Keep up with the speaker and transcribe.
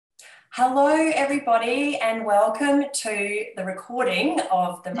Hello, everybody, and welcome to the recording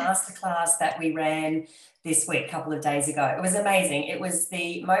of the masterclass that we ran this week, a couple of days ago. It was amazing. It was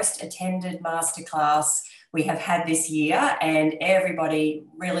the most attended masterclass we have had this year, and everybody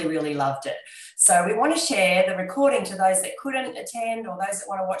really, really loved it. So we want to share the recording to those that couldn't attend, or those that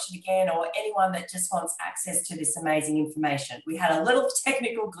want to watch it again, or anyone that just wants access to this amazing information. We had a little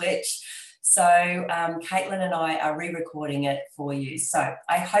technical glitch, so Caitlin and I are re-recording it for you. So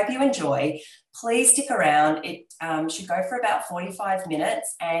I hope you enjoy. Please stick around. It should go for about 45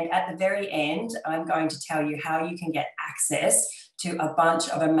 minutes. And at the very end, I'm going to tell you how you can get access to a bunch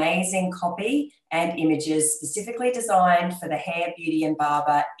of amazing copy and images specifically designed for the hair, beauty and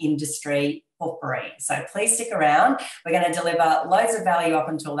barber industry for free. So please stick around. We're going to deliver loads of value up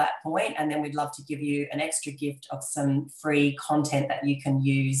until that point, and then we'd love to give you an extra gift of some free content that you can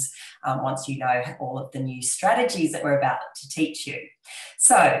use once you know all of the new strategies that we're about to teach you.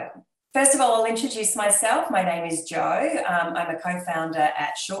 So first of all, I'll introduce myself. My name is Jo. I'm a co-founder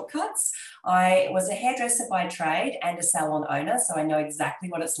at Shortcuts. I was a hairdresser by trade and a salon owner, so I know exactly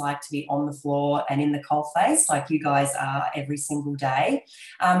what it's like to be on the floor and in the coalface like you guys are every single day.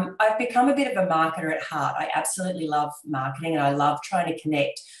 I've become a bit of a marketer at heart. I absolutely love marketing, and I love trying to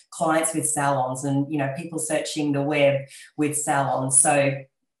connect clients with salons and, you know, people searching the web with salons. So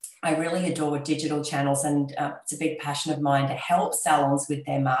I really adore digital channels, and it's a big passion of mine to help salons with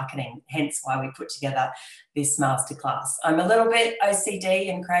their marketing, hence why we put together this masterclass. I'm a little bit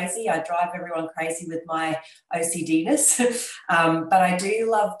OCD and crazy. I drive everyone crazy with my OCD-ness, but I do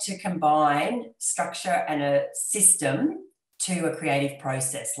love to combine structure and a system to a creative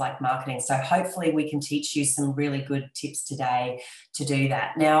process like marketing. So hopefully we can teach you some really good tips today to do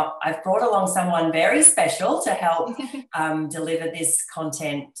that. Now, I've brought along someone very special to help deliver this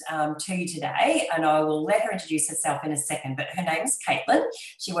content to you today, and I will let her introduce herself in a second, but her name's Caitlin.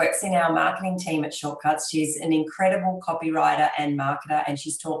 She works in our marketing team at Shortcuts. She's an incredible copywriter and marketer, and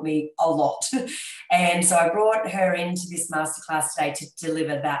she's taught me a lot. And so I brought her into this masterclass today to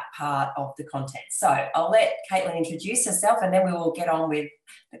deliver that part of the content. So I'll let Caitlin introduce herself, and then we will get on with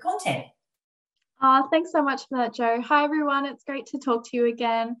the content. Thanks so much for that, Jo. Hi, everyone. It's great to talk to you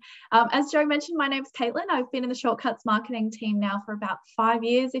again. As Jo mentioned, my name's Caitlin. I've been in the Shortcuts marketing team now for about 5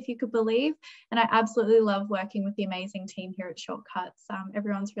 years, if you could believe, and I absolutely love working with the amazing team here at Shortcuts.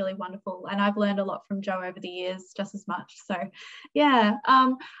 Everyone's really wonderful, and I've learned a lot from Jo over the years, just as much. So, yeah,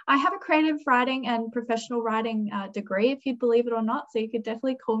 I have a creative writing and professional writing degree, if you'd believe it or not, so you could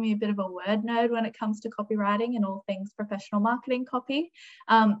definitely call me a bit of a word nerd when it comes to copywriting and all things professional marketing copy,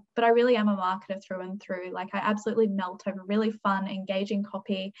 but I really am a marketer through and through. Like, I absolutely melt over really fun, engaging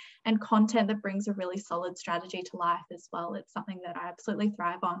copy and content that brings a really solid strategy to life as well. It's something that I absolutely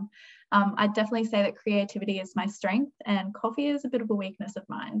thrive on. I definitely say that creativity is my strength and coffee is a bit of a weakness of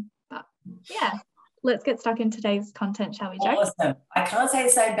mine. But yeah, let's get stuck in today's content, shall we, Jo? Awesome. I can't say the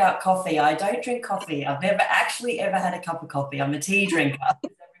same about coffee. I don't drink coffee. I've never actually ever had a cup of coffee. I'm a tea drinker.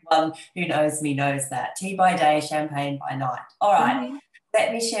 Everyone who knows me knows that. Tea by day, champagne by night. All right.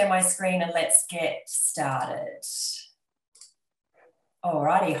 Let me share my screen and let's get started.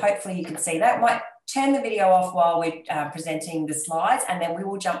 Alrighty, hopefully you can see that. Might turn the video off while we're presenting the slides, and then we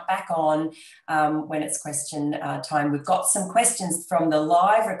will jump back on when it's question time. We've got some questions from the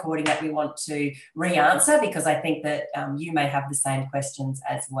live recording that we want to re-answer, because I think that you may have the same questions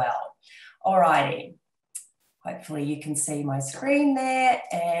as well. Alrighty, hopefully you can see my screen there,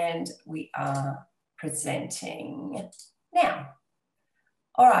 and we are presenting now.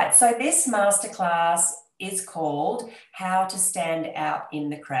 All right, so this masterclass is called How to Stand Out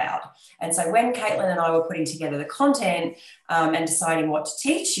in the Crowd. And so when Caitlin and I were putting together the content and deciding what to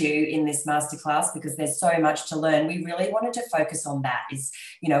teach you in this masterclass, because there's so much to learn, we really wanted to focus on that. Is,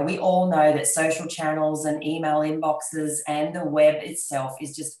 you know, we all know that social channels and email inboxes and the web itself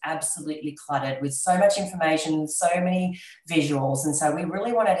is just absolutely cluttered with so much information, so many visuals. And so we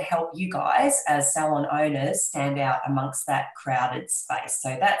really wanted to help you guys as salon owners stand out amongst that crowded space.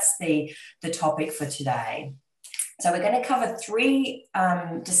 So that's the topic for today. So we're going to cover three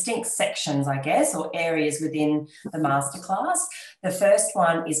distinct sections, I guess, or areas within the masterclass. The first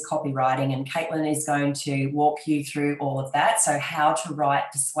one is copywriting, and Caitlin is going to walk you through all of that. So how to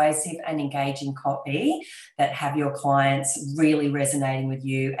write persuasive and engaging copy that have your clients really resonating with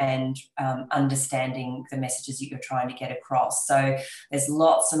you and understanding the messages that you're trying to get across. So there's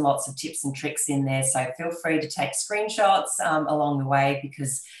lots and lots of tips and tricks in there. So feel free to take screenshots along the way,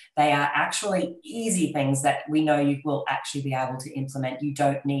 because they are actually easy things that we know you will actually be able to implement. You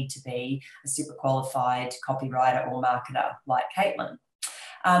don't need to be a super qualified copywriter or marketer like Caitlin.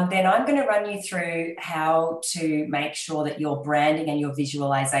 Then I'm going to run you through how to make sure that your branding and your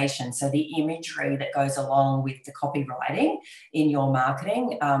visualization, so the imagery that goes along with the copywriting in your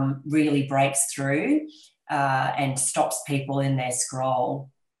marketing, really breaks through and stops people in their scroll.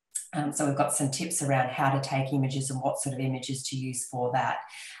 So we've got some tips around how to take images and what sort of images to use for that.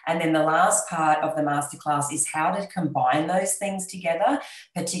 And then the last part of the masterclass is how to combine those things together,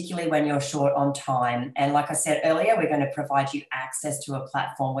 particularly when you're short on time. And like I said earlier, we're going to provide you access to a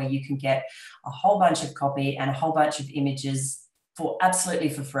platform where you can get a whole bunch of copy and a whole bunch of images for absolutely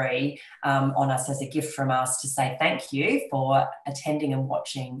for free on us as a gift from us to say thank you for attending and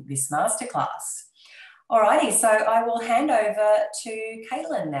watching this masterclass. Alrighty, so I will hand over to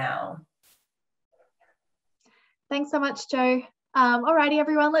Caitlin now. Thanks so much, Jo. Alrighty,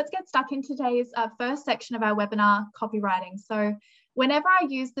 everyone, let's get stuck in today's first section of our webinar, copywriting. So whenever I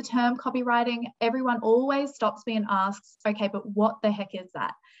use the term copywriting, everyone always stops me and asks, okay, but what the heck is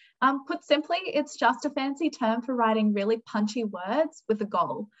that? Put simply, it's just a fancy term for writing really punchy words with a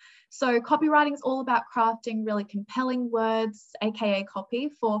goal. So copywriting is all about crafting really compelling words, aka copy,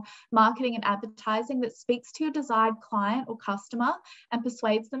 for marketing and advertising that speaks to your desired client or customer and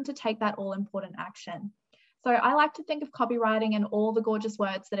persuades them to take that all-important action. So I like to think of copywriting and all the gorgeous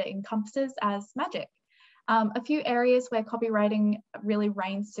words that it encompasses as magic. A few areas where copywriting really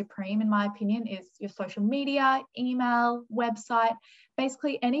reigns supreme, in my opinion, is your social media, email, website,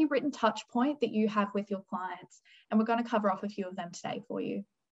 basically any written touch point that you have with your clients. And we're going to cover off a few of them today for you.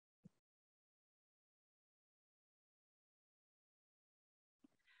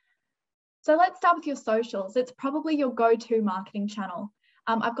 So let's start with your socials. It's probably your go-to marketing channel.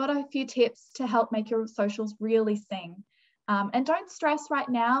 I've got a few tips to help make your socials really sing. And don't stress right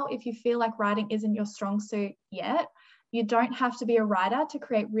now if you feel like writing isn't your strong suit yet. You don't have to be a writer to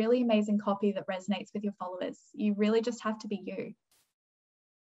create really amazing copy that resonates with your followers. You really just have to be you.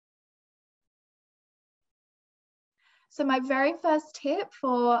 So my very first tip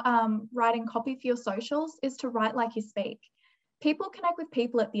for writing copy for your socials is to write like you speak. People connect with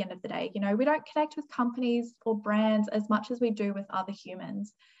people at the end of the day. You know, we don't connect with companies or brands as much as we do with other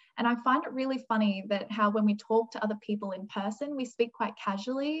humans. And I find it really funny that how when we talk to other people in person, we speak quite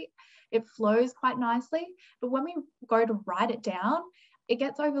casually, it flows quite nicely. But when we go to write it down, it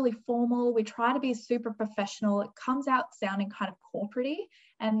gets overly formal. We try to be super professional. It comes out sounding kind of corporate-y.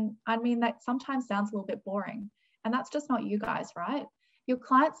 And I mean, that sometimes sounds a little bit boring. And that's just not you guys, right? Your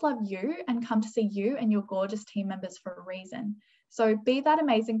clients love you and come to see you and your gorgeous team members for a reason. So be that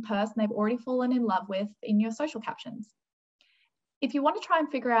amazing person they've already fallen in love with in your social captions. If you want to try and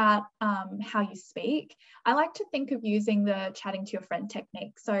figure out how you speak, I like to think of using the chatting to your friend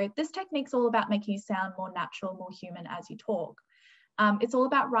technique. So this technique's all about making you sound more natural, more human as you talk. It's all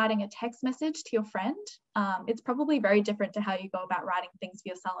about writing a text message to your friend. It's probably very different to how you go about writing things for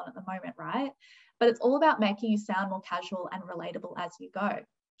your salon at the moment, right? But it's all about making you sound more casual and relatable as you go.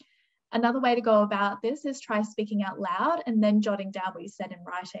 Another way to go about this is try speaking out loud and then jotting down what you said in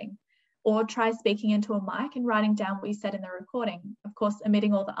writing. Or try speaking into a mic and writing down what you said in the recording. Of course,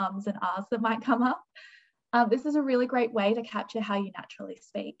 omitting all the ums and ahs that might come up. This is a really great way to capture how you naturally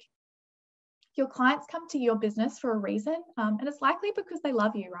speak. Your clients come to your business for a reason, and it's likely because they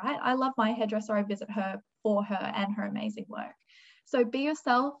love you, right? I love my hairdresser. I visit her for her and her amazing work. So be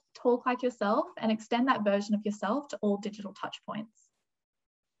yourself, talk like yourself, and extend that version of yourself to all digital touch points.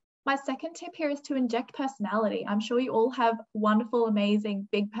 My second tip here is to inject personality. I'm sure you all have wonderful, amazing,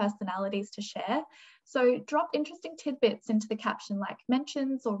 big personalities to share. So drop interesting tidbits into the caption, like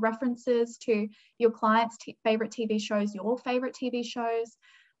mentions or references to your clients' favorite TV shows, your favorite TV shows,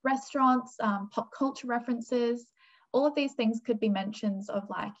 restaurants, pop culture references. All of these things could be mentions of,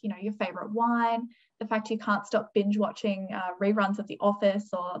 like, you know, your favorite wine, the fact you can't stop binge watching reruns of The Office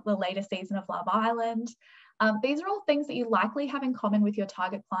or the latest season of Love Island. These are all things that you likely have in common with your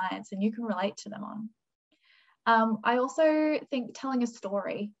target clients and you can relate to them on. I also think telling a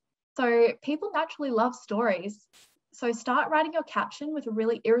story. So people naturally love stories. So start writing your caption with a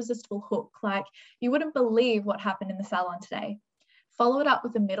really irresistible hook, like you wouldn't believe what happened in the salon today. Follow it up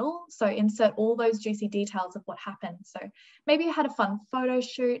with a middle, so insert all those juicy details of what happened. So maybe you had a fun photo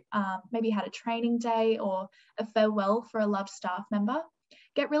shoot, maybe you had a training day or a farewell for a loved staff member.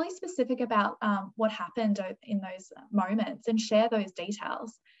 Get really specific about what happened in those moments and share those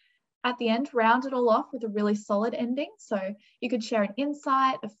details. At the end, round it all off with a really solid ending. So you could share an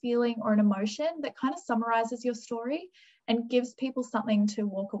insight, a feeling, or an emotion that kind of summarizes your story and gives people something to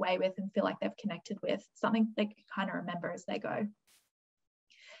walk away with and feel like they've connected with, something they can kind of remember as they go.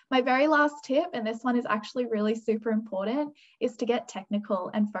 My very last tip, and this one is actually really super important, is to get technical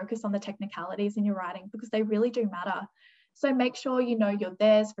and focus on the technicalities in your writing because they really do matter. So make sure you know your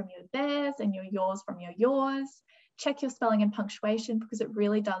theirs from your theirs and your yours from your yours. Check your spelling and punctuation because it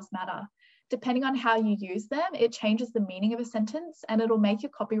really does matter. Depending on how you use them, it changes the meaning of a sentence and it'll make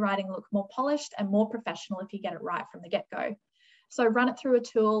your copywriting look more polished and more professional if you get it right from the get-go. So run it through a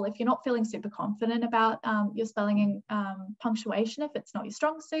tool. If you're not feeling super confident about your spelling and punctuation, if it's not your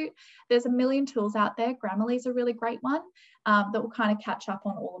strong suit, there's a million tools out there. Grammarly is a really great one that will kind of catch up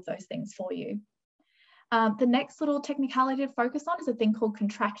on all of those things for you. The next little technicality to focus on is a thing called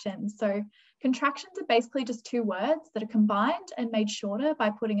contractions. So contractions are basically just two words that are combined and made shorter by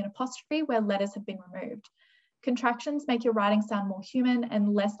putting an apostrophe where letters have been removed. Contractions make your writing sound more human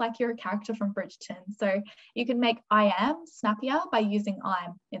and less like you're a character from Bridgerton. So you can make I am snappier by using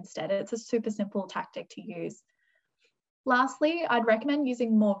I'm instead. It's a super simple tactic to use. Lastly, I'd recommend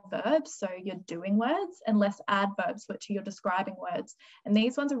using more verbs, so your doing words, and less adverbs to your describing words. And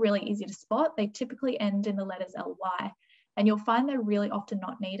these ones are really easy to spot. They typically end in the letters ly, and you'll find they're really often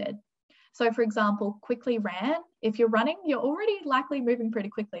not needed. So for example, quickly ran. If you're running, you're already likely moving pretty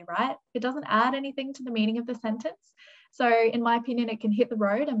quickly, right? It doesn't add anything to the meaning of the sentence. So in my opinion, it can hit the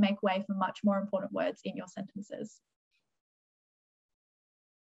road and make way for much more important words in your sentences.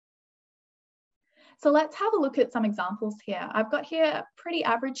 So let's have a look at some examples here. I've got here a pretty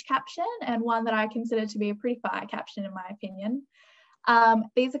average caption and one that I consider to be a pretty fire caption in my opinion.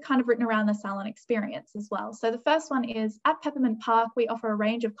 These are kind of written around the salon experience as well. So the first one is, at Peppermint Park, we offer a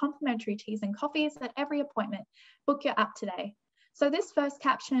range of complimentary teas and coffees at every appointment. Book your app today. So this first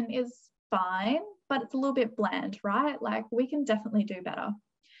caption is fine, but it's a little bit bland, right? Like we can definitely do better.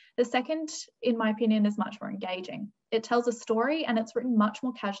 The second, in my opinion, is much more engaging. It tells a story and it's written much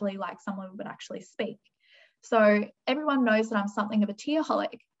more casually like someone would actually speak. So everyone knows that I'm something of a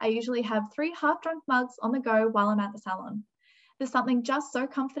teaholic. I usually have 3 half-drunk mugs on the go while I'm at the salon. There's something just so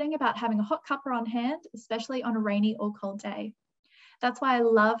comforting about having a hot cuppa on hand, especially on a rainy or cold day. That's why I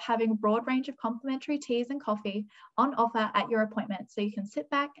love having a broad range of complimentary teas and coffee on offer at your appointment so you can sit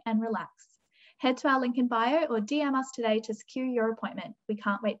back and relax. Head to our link in bio or DM us today to secure your appointment. We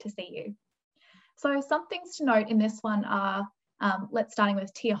can't wait to see you. So some things to note in this one are, starting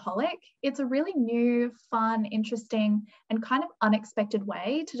with teaholic. It's a really new, fun, interesting, and kind of unexpected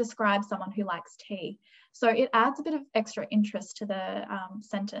way to describe someone who likes tea. So it adds a bit of extra interest to the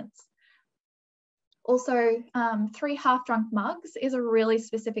sentence. Also, 3 half-drunk mugs is a really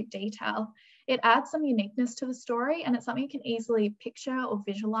specific detail. It adds some uniqueness to the story and it's something you can easily picture or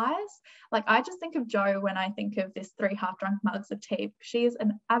visualize. Like I just think of Jo when I think of this 3 half-drunk mugs of tea. She is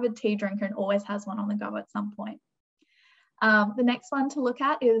an avid tea drinker and always has one on the go at some point. The next one to look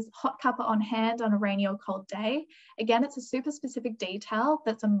at is hot cuppa on hand on a rainy or cold day. Again, it's a super specific detail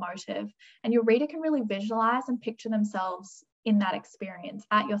that's emotive and your reader can really visualize and picture themselves in that experience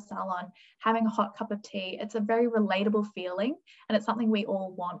at your salon, having a hot cup of tea. It's a very relatable feeling and it's something we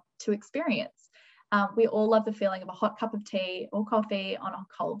all want to experience. We all love the feeling of a hot cup of tea or coffee on a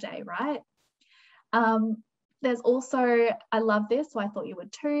cold day, right? There's also, I love this, so I thought you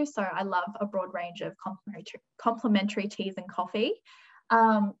would too. So I love a broad range of complimentary teas and coffee.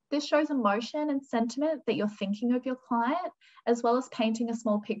 This shows emotion and sentiment that you're thinking of your client, as well as painting a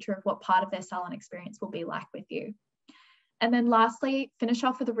small picture of what part of their salon experience will be like with you. And then lastly, finish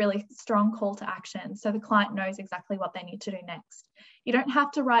off with a really strong call to action so the client knows exactly what they need to do next. You don't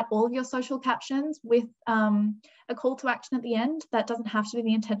have to write all of your social captions with a call to action at the end. That doesn't have to be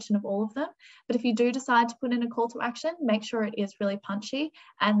the intention of all of them. But if you do decide to put in a call to action, make sure it is really punchy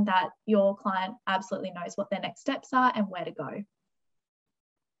and that your client absolutely knows what their next steps are and where to go.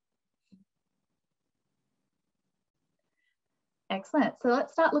 Excellent. So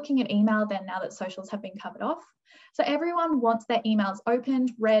let's start looking at email then now that socials have been covered off. So everyone wants their emails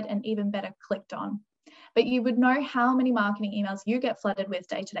opened, read, and even better clicked on. But you would know how many marketing emails you get flooded with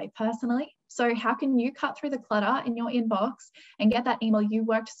day to day personally. So how can you cut through the clutter in your inbox and get that email you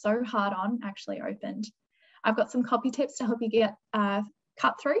worked so hard on actually opened? I've got some copy tips to help you get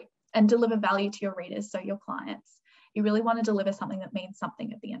cut through and deliver value to your readers, so your clients. You really want to deliver something that means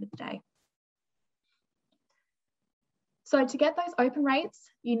something at the end of the day. So to get those open rates,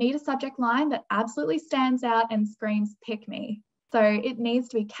 you need a subject line that absolutely stands out and screams, pick me. So it needs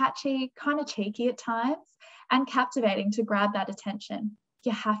to be catchy, kind of cheeky at times, and captivating to grab that attention.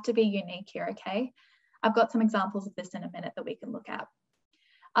 You have to be unique here, okay? I've got some examples of this in a minute that we can look at.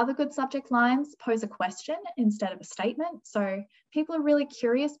 Other good subject lines pose a question instead of a statement. So people are really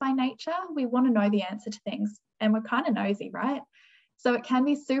curious by nature. We want to know the answer to things, and we're kind of nosy, right? So it can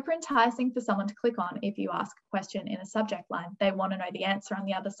be super enticing for someone to click on if you ask a question in a subject line. They want to know the answer on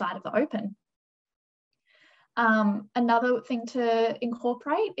the other side of the open. Another thing to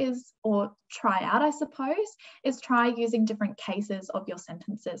incorporate is, or try out, I suppose, is try using different cases of your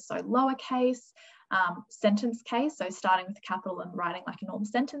sentences. So lowercase, sentence case, so starting with a capital and writing like a normal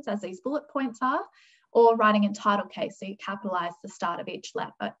sentence as these bullet points are, or writing in title case, so you capitalize the start of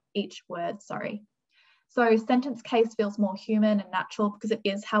each word, sorry. So sentence case feels more human and natural because it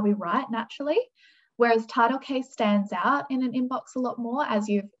is how we write naturally, whereas title case stands out in an inbox a lot more as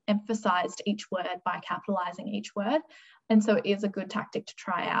you've emphasized each word by capitalizing each word. And so it is a good tactic to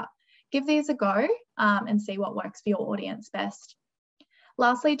try out. Give these a go and see what works for your audience best.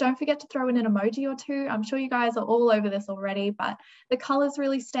 Lastly, don't forget to throw in an emoji or two. I'm sure you guys are all over this already, but the colors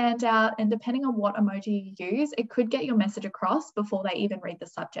really stand out, and depending on what emoji you use, it could get your message across before they even read the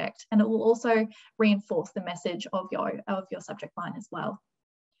subject, and it will also reinforce the message of your subject line as well.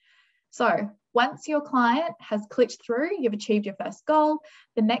 So once your client has clicked through, you've achieved your first goal.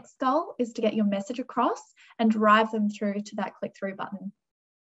 The next goal is to get your message across and drive them through to that click through button.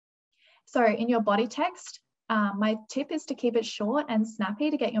 So in your body text, my tip is to keep it short and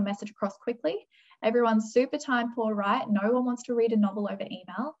snappy to get your message across quickly. Everyone's super time poor, right? No one wants to read a novel over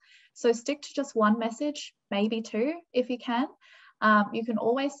email. So stick to just one message, maybe two if you can. You can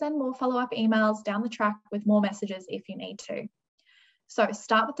always send more follow-up emails down the track with more messages if you need to. So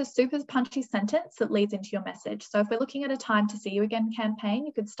start with a super punchy sentence that leads into your message. So if we're looking at a time to see you again campaign,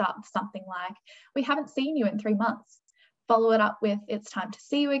 you could start with something like, we haven't seen you in 3 months. Follow it up with, it's time to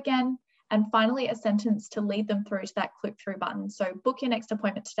see you again. And finally, a sentence to lead them through to that click through button. So book your next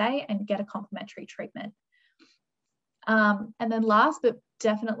appointment today and get a complimentary treatment. And then last, but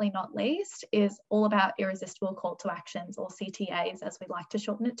definitely not least, is all about irresistible call to actions, or CTAs, as we like to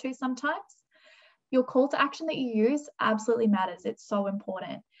shorten it to sometimes. Your call to action that you use absolutely matters. It's so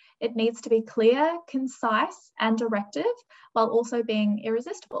important. It needs to be clear, concise, and directive, while also being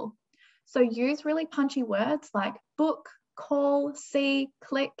irresistible. So use really punchy words like book, call, see,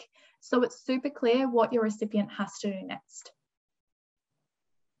 click, so it's super clear what your recipient has to do next.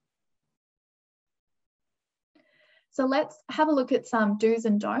 So let's have a look at some do's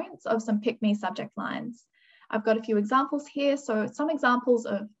and don'ts of some pick-me subject lines. I've got a few examples here. So some examples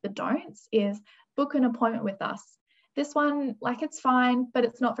of the don'ts is book an appointment with us. This one, like, it's fine, but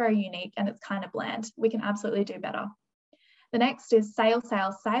it's not very unique and it's kind of bland. We can absolutely do better. The next is sale,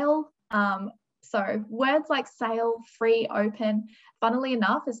 sale, sale. So words like sale, free, open, funnily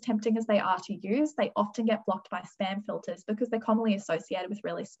enough, as tempting as they are to use, they often get blocked by spam filters because they're commonly associated with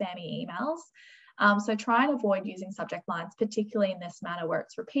really spammy emails. So try and avoid using subject lines, particularly in this manner where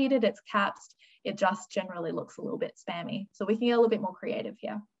it's repeated, it's caps, it just generally looks a little bit spammy. So we can get a little bit more creative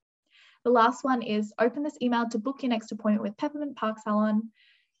here. The last one is open this email to book your next appointment with Peppermint Park Salon.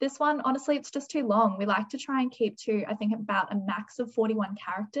 This one, honestly, it's just too long. We like to try and keep to, I think, about a max of 41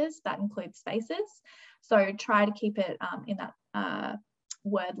 characters. That includes spaces. So try to keep it in that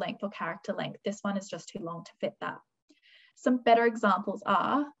word length or character length. This one is just too long to fit that. Some better examples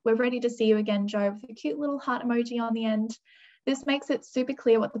are, we're ready to see you again, Joe, with a cute little heart emoji on the end. This makes it super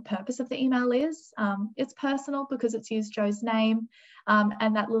clear what the purpose of the email is. It's personal because it's used Joe's name,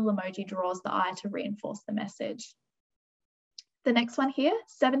 and that little emoji draws the eye to reinforce the message. The next one here,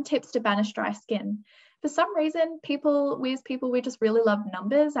 7 tips to banish dry skin. For some reason, we just really love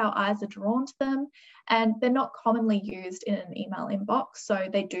numbers. Our eyes are drawn to them, and they're not commonly used in an email inbox, so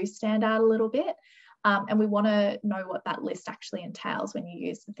they do stand out a little bit. And we want to know what that list actually entails when you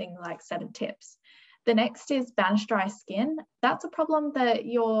use the thing like 7 tips. The next is banish dry skin. That's a problem that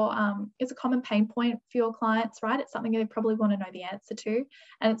it's a common pain point for your clients, right? It's something they probably want to know the answer to,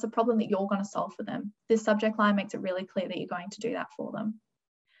 and it's a problem that you're going to solve for them. This subject line makes it really clear that you're going to do that for them.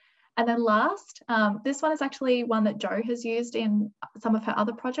 And then last, this one is actually one that Jo has used in some of her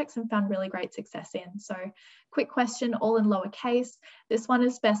other projects and found really great success in. So quick question, all in lowercase. This one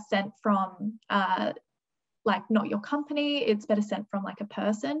is best sent from like not your company, it's better sent from like a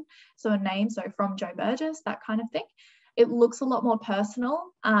person, so a name, so from Joe Burgess, that kind of thing. It looks a lot more personal,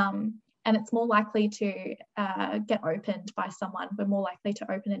 and it's more likely to get opened by someone. We're more likely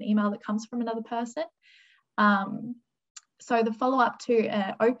to open an email that comes from another person. So the follow-up to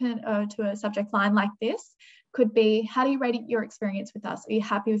to a subject line like this could be, how do you rate your experience with us? Are you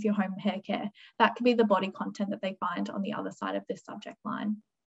happy with your home hair care? That could be the body content that they find on the other side of this subject line.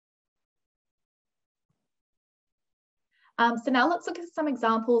 So now let's look at some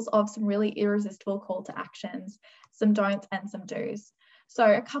examples of some really irresistible call to actions, some don'ts and some do's. So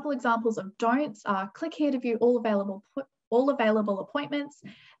a couple examples of don'ts are click here to view all available appointments.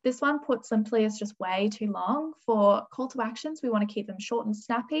 This one, put simply, is just way too long. For call to actions, we want to keep them short and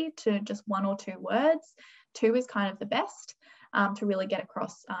snappy to just 1 or 2 words. 2 is kind of the best to really get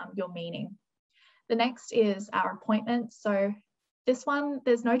across your meaning. The next is our appointments. So this one,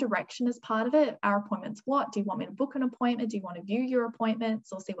 there's no direction as part of it. Our appointments, what? Do you want me to book an appointment? Do you want to view your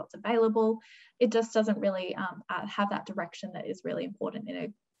appointments or see what's available? It just doesn't really have that direction that is really important in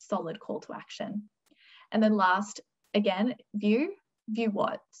a solid call to action. And then last, again, view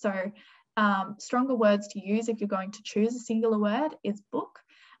what? So stronger words to use if you're going to choose a singular word is book,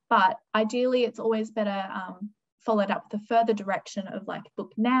 but ideally it's always better followed up with a further direction of like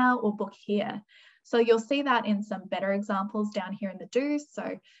book now or book here. So you'll see that in some better examples down here in the do's.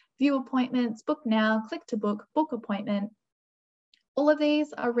 So view appointments, book now, click to book, book appointment. All of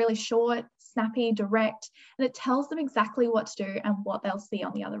these are really short, snappy, direct, and it tells them exactly what to do and what they'll see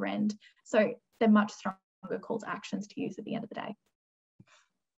on the other end. So they're much stronger call to actions to use at the end of the day.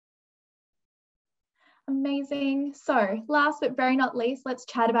 Amazing. So last but very not least, let's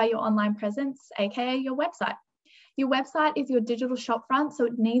chat about your online presence, aka your website. Your website is your digital shopfront, so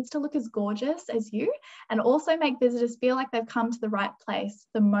it needs to look as gorgeous as you and also make visitors feel like they've come to the right place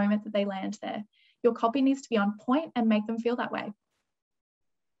the moment that they land there. Your copy needs to be on point and make them feel that way.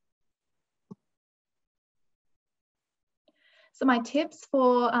 So my tips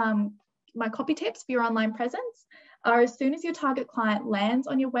for my copy tips for your online presence are, as soon as your target client lands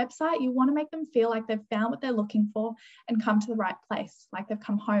on your website, you want to make them feel like they've found what they're looking for and come to the right place, like they've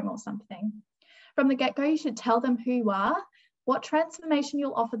come home or something. From the get-go, you should tell them who you are, what transformation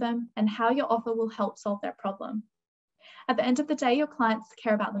you'll offer them, and how your offer will help solve their problem. At the end of the day, your clients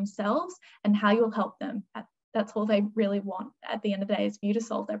care about themselves and how you'll help them. That's all they really want at the end of the day, is for you to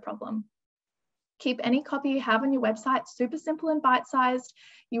solve their problem. Keep any copy you have on your website super simple and bite-sized.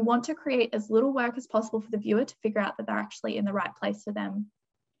 You want to create as little work as possible for the viewer to figure out that they're actually in the right place for them.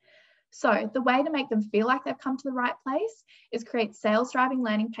 So the way to make them feel like they've come to the right place is create sales driving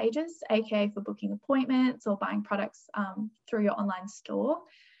landing pages, aka for booking appointments or buying products through your online store.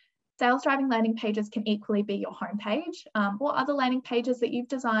 Sales driving landing pages can equally be your homepage or other landing pages that you've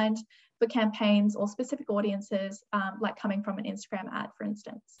designed for campaigns or specific audiences, like coming from an Instagram ad, for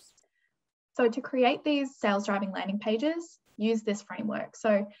instance. So to create these sales driving landing pages, use this framework.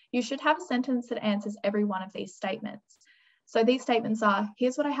 So you should have a sentence that answers every one of these statements. So these statements are,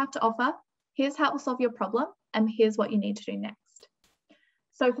 here's what I have to offer, here's how it will solve your problem, and here's what you need to do next.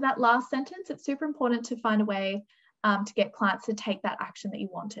 So for that last sentence, it's super important to find a way to get clients to take that action that you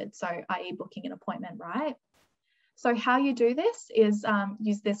wanted. So i.e. booking an appointment, right? So how you do this is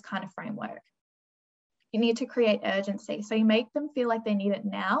use this kind of framework. You need to create urgency. So you make them feel like they need it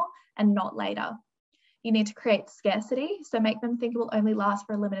now and not later. You need to create scarcity. So make them think it will only last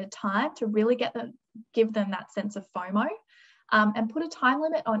for a limited time to really give them that sense of FOMO. And put a time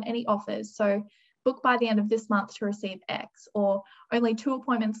limit on any offers. So book by the end of this month to receive X, or only 2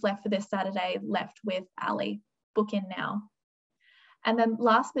 appointments left for this Saturday left with Ali. Book in now. And then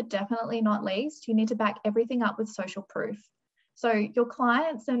last but definitely not least, you need to back everything up with social proof. So your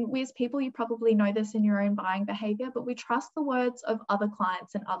clients, and we as people, you probably know this in your own buying behavior, but we trust the words of other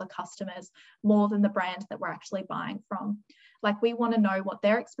clients and other customers more than the brand that we're actually buying from. Like, we want to know what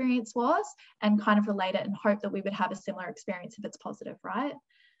their experience was and kind of relate it and hope that we would have a similar experience if it's positive, right?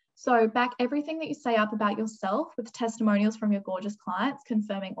 So back everything that you say up about yourself with testimonials from your gorgeous clients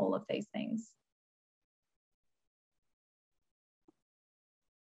confirming all of these things.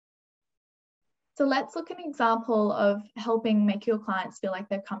 So let's look at an example of helping make your clients feel like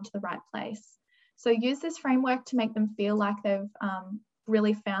they've come to the right place. So use this framework to make them feel like they've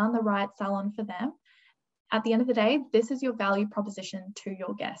really found the right salon for them. At the end of the day, this is your value proposition to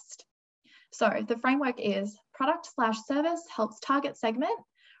your guest. So the framework is product/service helps target segment,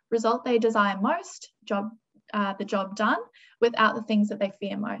 result they desire most, the job done without the things that they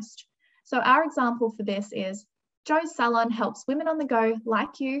fear most. So our example for this is Joe's salon helps women on the go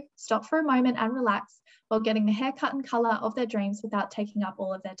like you stop for a moment and relax while getting the haircut and colour of their dreams without taking up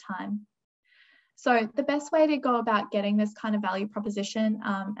all of their time. So the best way to go about getting this kind of value proposition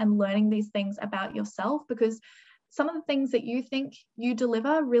and learning these things about yourself, because some of the things that you think you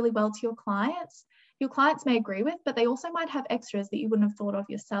deliver really well to your clients may agree with, but they also might have extras that you wouldn't have thought of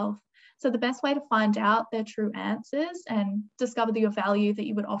yourself. So the best way to find out their true answers and discover your value that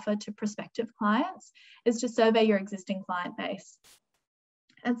you would offer to prospective clients is to survey your existing client base.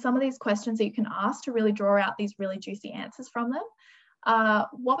 And some of these questions that you can ask to really draw out these really juicy answers from them.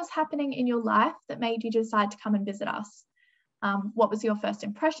 What was happening in your life that made you decide to come and visit us? What was your first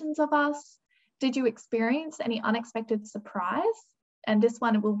impressions of us? Did you experience any unexpected surprise? And this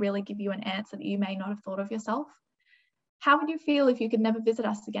one will really give you an answer that you may not have thought of yourself. How would you feel if you could never visit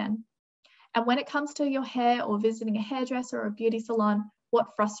us again? And when it comes to your hair or visiting a hairdresser or a beauty salon,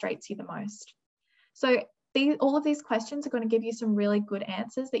 what frustrates you the most? So all of these questions are going to give you some really good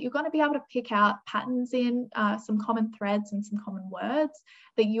answers that you're going to be able to pick out patterns in, some common threads and some common words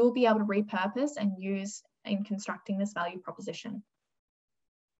that you'll be able to repurpose and use in constructing this value proposition.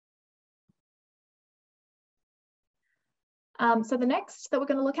 So the next that we're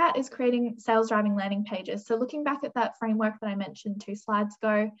going to look at is creating sales driving landing pages. So looking back at that framework that I mentioned 2 slides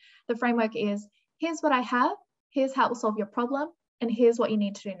ago, the framework is, here's what I have, here's how it will solve your problem, and here's what you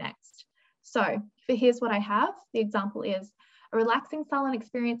need to do next. So for here's what I have, the example is a relaxing salon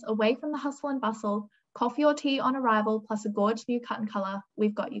experience away from the hustle and bustle, coffee or tea on arrival, plus a gorgeous new cut and color.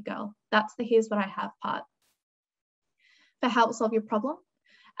 We've got you, girl. That's the here's what I have part. For how it will solve your problem,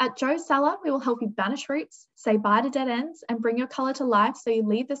 at Joe's Salon, we will help you banish roots, say bye to dead ends, and bring your color to life so you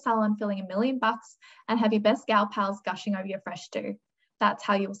leave the salon feeling $1 million and have your best gal pals gushing over your fresh stew. That's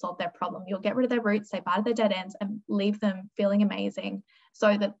how you will solve their problem. You'll get rid of their roots, say bye to their dead ends, and leave them feeling amazing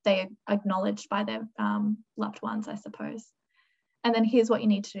so that they're acknowledged by their loved ones, I suppose. And then here's what you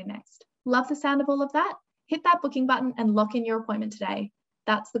need to do next. Love the sound of all of that? Hit that booking button and lock in your appointment today.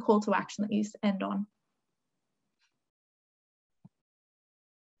 That's the call to action that you end on.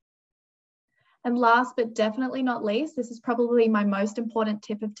 And last but definitely not least, this is probably my most important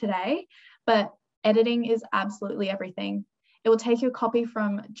tip of today, but editing is absolutely everything. It will take your copy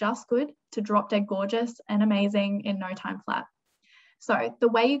from just good to drop dead gorgeous and amazing in no time flat. So the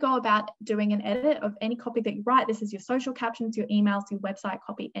way you go about doing an edit of any copy that you write, this is your social captions, your emails, your website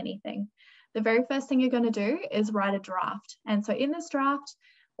copy, anything. The very first thing you're going to do is write a draft. And so in this draft,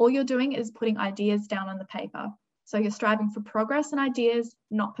 all you're doing is putting ideas down on the paper. So you're striving for progress and ideas,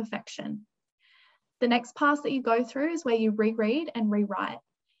 not perfection. The next pass that you go through is where you reread and rewrite.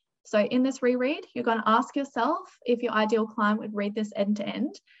 So in this reread, you're going to ask yourself if your ideal client would read this end to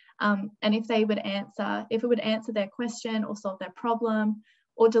end, and if it would answer their question or solve their problem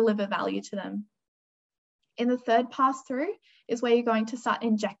or deliver value to them. In the third pass through is where you're going to start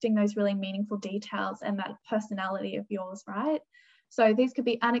injecting those really meaningful details and that personality of yours, right? So these could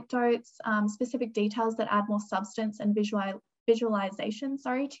be anecdotes, specific details that add more substance and visualization,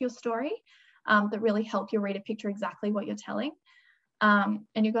 to your story. That really help your reader picture exactly what you're telling. And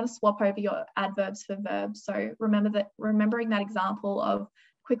you're going to swap over your adverbs for verbs. So remembering that example of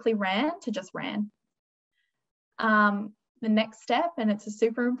quickly ran to just ran. The next step, and it's a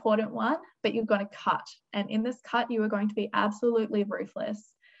super important one, but you're going to cut. And in this cut, you are going to be absolutely ruthless.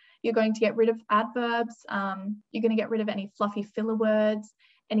 You're going to get rid of adverbs. You're going to get rid of any fluffy filler words,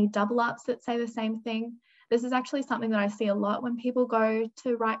 any double ups that say the same thing. This is actually something that I see a lot when people go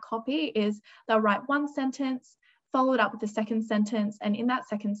to write copy is they'll write one sentence, follow it up with a second sentence. And in that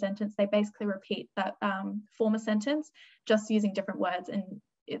second sentence, they basically repeat that former sentence, just using different words. And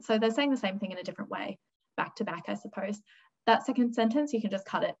so they're saying the same thing in a different way, back to back, I suppose. That second sentence, you can just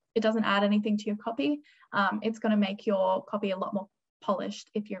cut it. It doesn't add anything to your copy. It's going to make your copy a lot more polished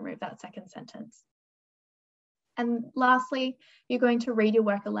if you remove that second sentence. And lastly, you're going to read your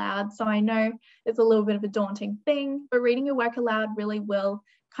work aloud. So I know it's a little bit of a daunting thing, but reading your work aloud really will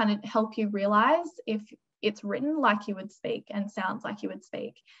kind of help you realize if it's written like you would speak and sounds like you would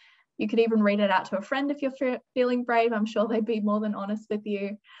speak. You could even read it out to a friend if you're feeling brave. I'm sure they'd be more than honest with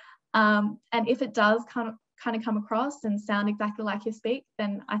you. And if it does kind of come across and sound exactly like you speak,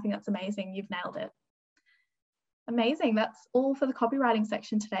 then I think that's amazing. You've nailed it. Amazing. That's all for the copywriting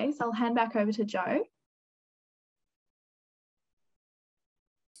section today. So I'll hand back over to Joe.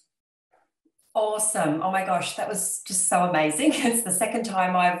 Awesome. Oh my gosh, that was just so amazing. It's the second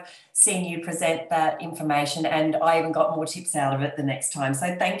time I've seen you present that information, and I even got more tips out of it the next time.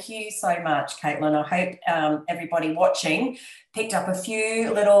 So thank you so much, Caitlin. I hope everybody watching picked up a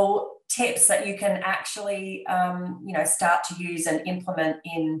few little tips that you can actually, start to use and implement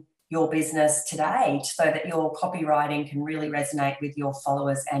in your business today so that your copywriting can really resonate with your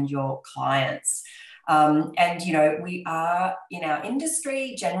followers and your clients. We are in our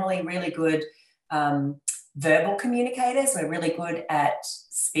industry generally really good verbal communicators. We're really good at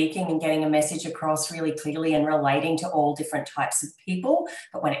speaking and getting a message across really clearly and relating to all different types of people.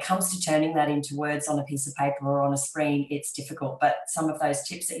 But when it comes to turning that into words on a piece of paper or on a screen, it's difficult. But some of those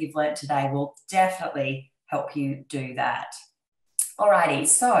tips that you've learned today will definitely help you do that. Alrighty,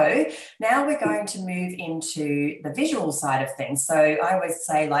 so now we're going to move into the visual side of things. So I always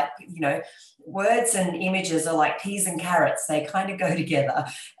say, words and images are like peas and carrots. They kind of go together,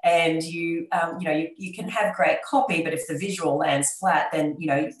 and you can have great copy, but if the visual lands flat, then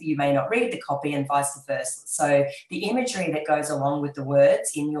you may not read the copy, and vice versa. So the imagery that goes along with the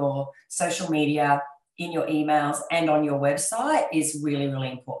words in your social media, in your emails, and on your website is really,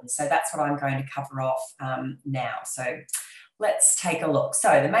 really important. So that's what I'm going to cover off now. So let's take a look.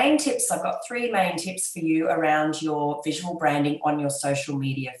 So the main tips, I've got 3 main tips for you around your visual branding on your social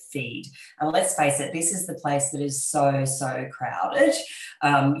media feed. And let's face it, this is the place that is so, so crowded.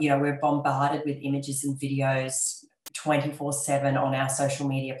 You know, we're bombarded with images and videos 24/7 on our social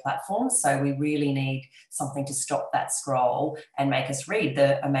media platforms. So we really need something to stop that scroll and make us read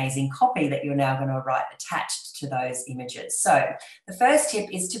the amazing copy that you're now going to write attached to those images. So the first tip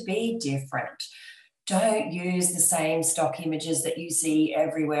is to be different. Don't use the same stock images that you see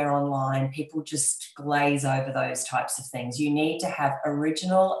everywhere online. People just glaze over those types of things. You need to have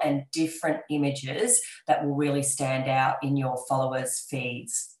original and different images that will really stand out in your followers'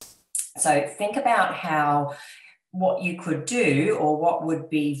 feeds. So think about what you could do or what would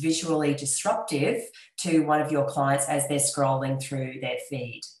be visually disruptive to one of your clients as they're scrolling through their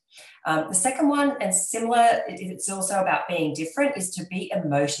feed. The second one, and similar, it's also about being different, is to be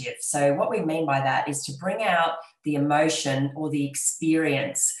emotive. So what we mean by that is to bring out the emotion or the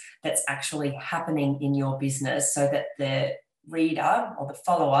experience that's actually happening in your business so that the reader or the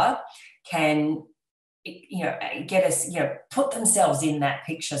follower can, you know, get us, you know, put themselves in that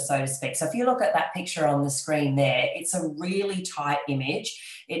picture, so to speak. So if you look at that picture on the screen there, it's a really tight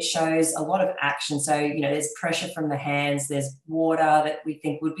image. It shows a lot of action. So, you know, there's pressure from the hands, there's water that we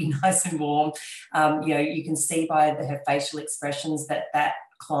think would be nice and warm. You know, you can see by her facial expressions that that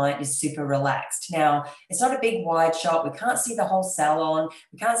client is super relaxed. Now, it's not a big wide shot. We can't see the whole salon.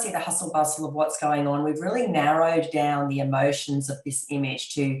 We can't see the hustle bustle of what's going on. We've really narrowed down the emotions of this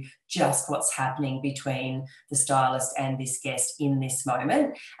image to just what's happening between the stylist and this guest in this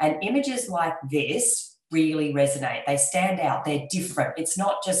moment. And images like this really resonate. They stand out. They're different. It's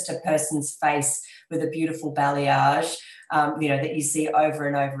not just a person's face with a beautiful balayage, you know, that you see over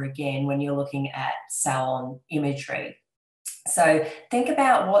and over again when you're looking at salon imagery. So think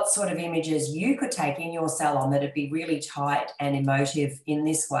about what sort of images you could take in your salon that would be really tight and emotive in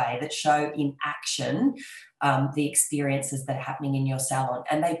this way, that show in action the experiences that are happening in your salon.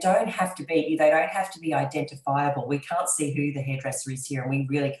 And they don't have to be identifiable. We can't see who the hairdresser is here, and we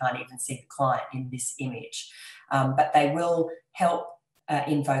really can't even see the client in this image. But they will help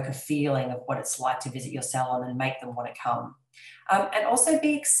invoke a feeling of what it's like to visit your salon and make them want to come. And also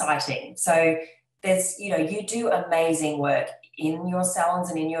be exciting. So there's, you know, you do amazing work in your salons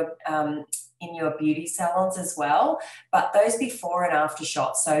and in your beauty salons as well, but those before and after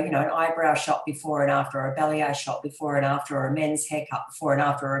shots, so, you know, an eyebrow shot before and after, or a balayage shot before and after, or a men's haircut before and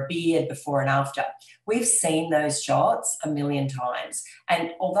after, or a beard before and after. We've seen those shots a million times.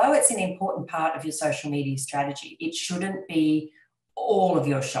 And although it's an important part of your social media strategy, it shouldn't be all of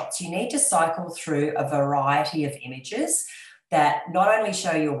your shots. You need to cycle through a variety of images that not only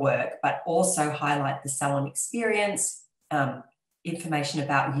show your work, but also highlight the salon experience, information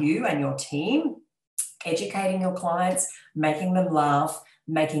about you and your team, educating your clients, making them laugh,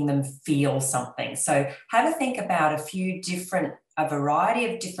 making them feel something. So have a think about a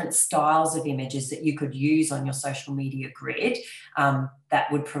variety of different styles of images that you could use on your social media grid that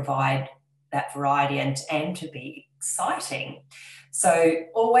would provide that variety and to be exciting. So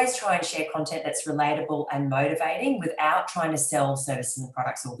always try and share content that's relatable and motivating without trying to sell services and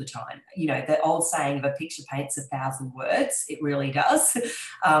products all the time. You know, the old saying of a picture paints 1,000 words, it really does.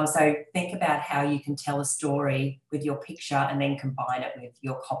 So think about how you can tell a story with your picture and then combine it with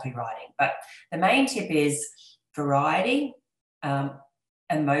your copywriting. But the main tip is variety,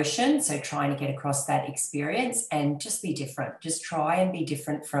 emotion, so trying to get across that experience, and just be different. Just try and be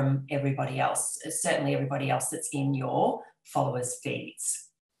different from everybody else, certainly everybody else that's in your followers' feeds.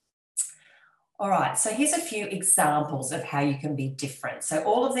 All right, so here's a few examples of how you can be different. So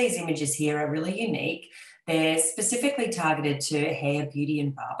all of these images here are really unique. They're specifically targeted to hair, beauty,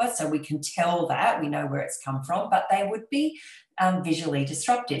 and barber, so we can tell that, we know where it's come from, but they would be visually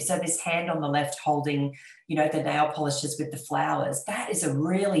disruptive. So this hand on the left holding, you know, the nail polishes with the flowers, that is a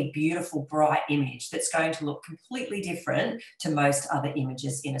really beautiful, bright image that's going to look completely different to most other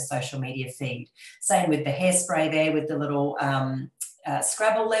images in a social media feed. Same with the hairspray there with the little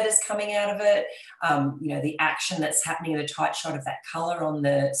Scrabble letters coming out of it, you know, the action that's happening in a tight shot of that colour on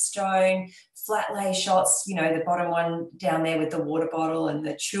the stone, flat lay shots, you know, the bottom one down there with the water bottle and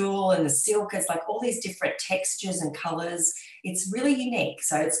the tulle and the silk. It's like all these different textures and colours. It's really unique.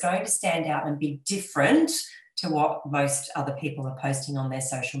 So it's going to stand out and be different to what most other people are posting on their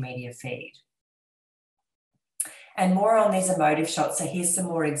social media feed. And more on these emotive shots. So here's some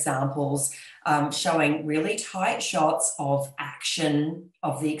more examples showing really tight shots of action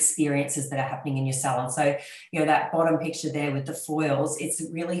of the experiences that are happening in your salon. So, you know, that bottom picture there with the foils, it's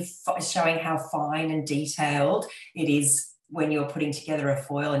really showing how fine and detailed it is when you're putting together a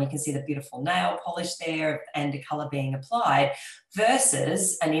foil and you can see the beautiful nail polish there and the colour being applied,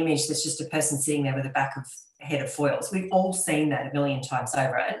 versus an image that's just a person sitting there with a back of head of foils. We've all seen that a million times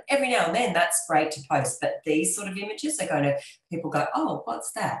over, and every now and then that's great to post, but these sort of images are going to, people go, oh,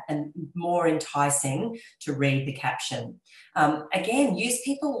 what's that? And more enticing to read the caption. Again, use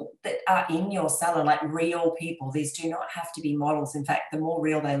people that are in your salon, like real people. These do not have to be models. In fact, the more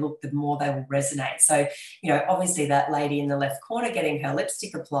real they look, the more they will resonate. So, you know, obviously that lady in the left corner getting her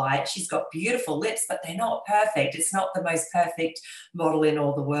lipstick applied, she's got beautiful lips, but they're not perfect. It's not the most perfect model in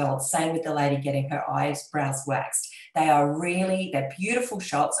all the world. Same with the lady getting her eyebrows waxed. They're beautiful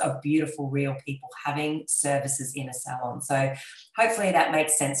shots of beautiful real people having services in a salon. So hopefully that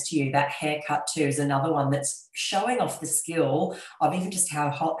makes sense to you. That haircut too is another one that's showing off the skill of even just how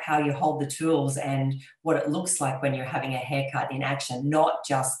you hold the tools and what it looks like when you're having a haircut in action, not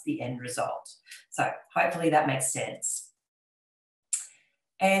just the end result. So hopefully that makes sense.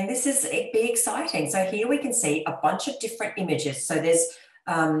 And this is be exciting. So here we can see a bunch of different images. So there's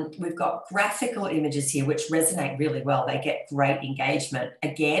we've got graphical images here which resonate really well. They get great engagement.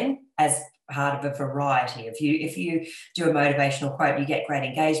 Again, as part of a variety. If you do a motivational quote, you get great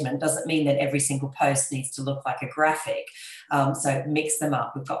engagement. Doesn't mean that every single post needs to look like a graphic. So mix them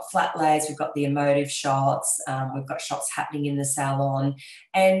up. We've got flat lays, we've got the emotive shots, we've got shots happening in the salon,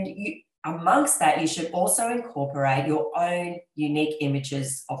 and amongst that, you should also incorporate your own unique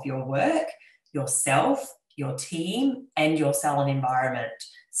images of your work, yourself, your team, and your salon environment.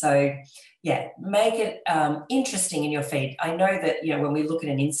 So yeah, make it interesting in your feed. I know that, you know, when we look at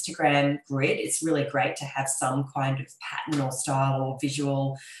an Instagram grid, it's really great to have some kind of pattern or style or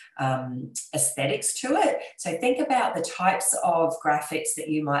visual aesthetics to it. So think about the types of graphics that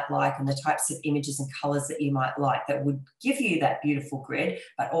you might like and the types of images and colors that you might like that would give you that beautiful grid,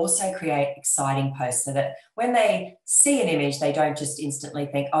 but also create exciting posts so that when they see an image, they don't just instantly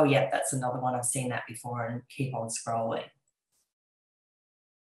think, oh yeah, that's another one, I've seen that before, and keep on scrolling.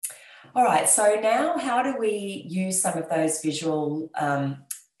 All right, so now how do we use some of those visual,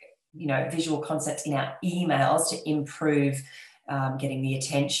 visual concepts in our emails to improve getting the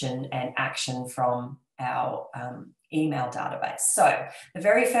attention and action from our email database? So the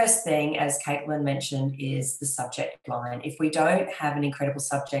very first thing, as Caitlin mentioned, is the subject line. If we don't have an incredible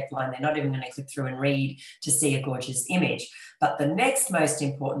subject line, they're not even going to click through and read to see a gorgeous image. But the next most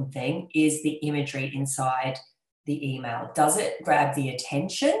important thing is the imagery inside the email. Does it grab the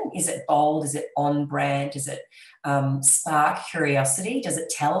attention? Is it bold? Is it on brand? Does it spark curiosity? Does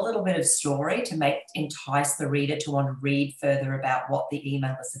it tell a little bit of story to entice the reader to want to read further about what the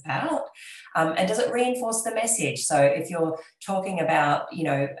email is about? And does it reinforce the message? So if you're talking about, you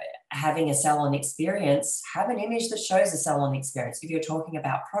know, having a salon experience, have an image that shows a salon experience. If you're talking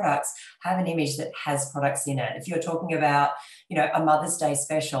about products, have an image that has products in it. If you're talking about, you know, a Mother's Day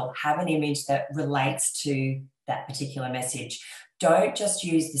special, have an image that relates to that particular message. Don't just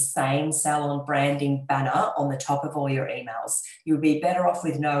use the same salon branding banner on the top of all your emails. You'll be better off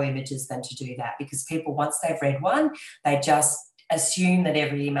with no images than to do that, because people, once they've read one, they just assume that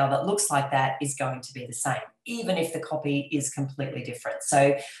every email that looks like that is going to be the same, even if the copy is completely different.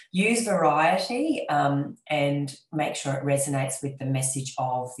 So use variety and make sure it resonates with the message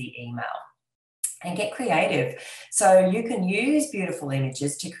of the email. And get creative. So you can use beautiful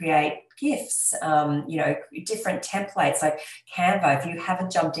images to create GIFs, different templates like Canva. If you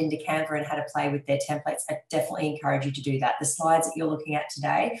haven't jumped into Canva and had a play with their templates, I definitely encourage you to do that. The slides that you're looking at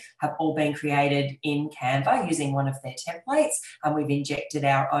today have all been created in Canva using one of their templates, and we've injected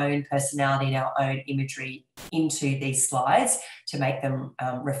our own personality and our own imagery into these slides to make them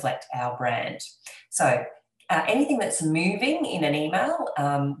reflect our brand. So anything that's moving in an email,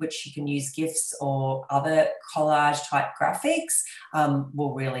 which you can use GIFs or other collage type graphics,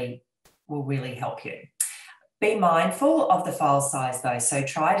 will really help you. Be mindful of the file size though. So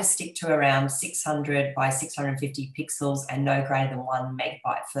try to stick to around 600 by 650 pixels and no greater than 1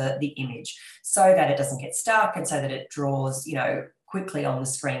 megabyte for the image, so that it doesn't get stuck and so that it draws, you know, quickly on the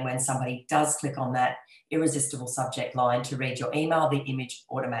screen when somebody does click on that irresistible subject line to read your email, the image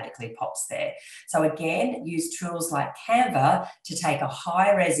automatically pops there. So again, use tools like Canva to take a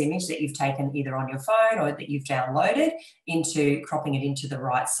high-res image that you've taken either on your phone or that you've downloaded into cropping it into the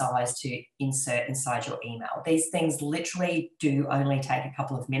right size to insert inside your email. These things literally do only take a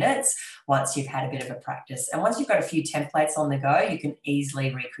couple of minutes once you've had a bit of a practice. And once you've got a few templates on the go, you can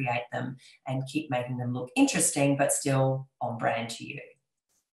easily recreate them and keep making them look interesting but still on brand to you.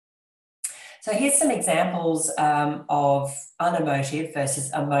 So here's some examples of unemotive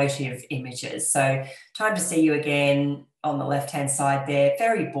versus emotive images. So time to see you again on the left-hand side there,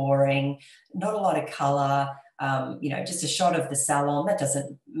 very boring, not a lot of colour, just a shot of the salon, that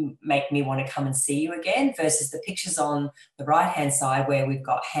doesn't make me want to come and see you again, versus the pictures on the right-hand side where we've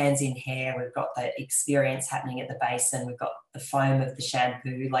got hands in hair, we've got the experience happening at the basin, we've got the foam of the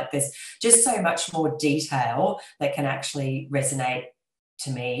shampoo. Like, there's just so much more detail that can actually resonate to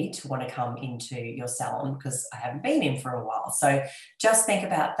me to want to come into your salon, because I haven't been in for a while. So just think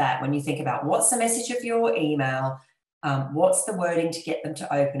about that when you think about what's the message of your email, what's the wording to get them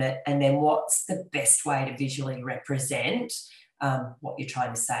to open it, and then what's the best way to visually represent what you're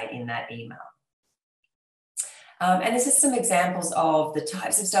trying to say in that email. And this is some examples of the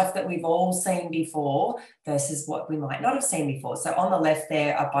types of stuff that we've all seen before versus what we might not have seen before. So on the left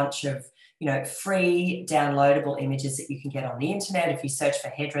there, a bunch of free downloadable images that you can get on the internet. If you search for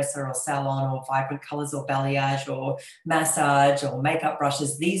hairdresser or salon or vibrant colours or balayage or massage or makeup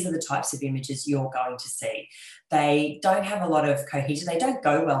brushes, these are the types of images you're going to see. They don't have a lot of cohesion. They don't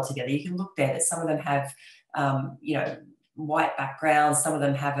go well together. You can look there that some of them have, white backgrounds. Some of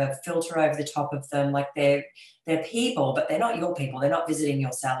them have a filter over the top of them. Like, they're people, but they're not your people. They're not visiting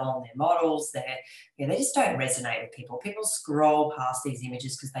your salon. They're models. They just don't resonate with people. People scroll past these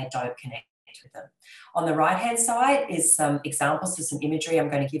images because they don't connect with them. On the right-hand side is some examples of some imagery. I'm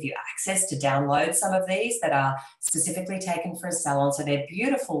going to give you access to download some of these that are specifically taken for a salon. So they're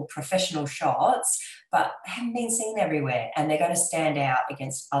beautiful professional shots, but haven't been seen everywhere. And they're going to stand out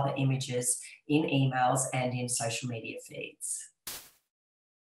against other images in emails and in social media feeds.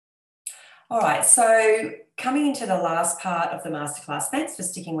 All right, so coming into the last part of the masterclass, thanks for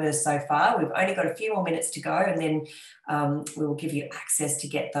sticking with us so far. We've only got a few more minutes to go, and then we will give you access to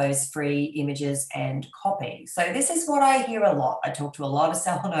get those free images and copy. So this is what I hear a lot. I talk to a lot of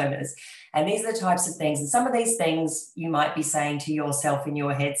salon owners, and these are the types of things, and some of these things you might be saying to yourself in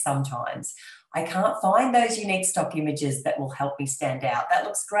your head sometimes. I can't find those unique stock images that will help me stand out. That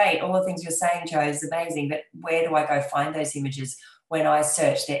looks great. All the things you're saying, Joe, is amazing, but where do I go find those images? When I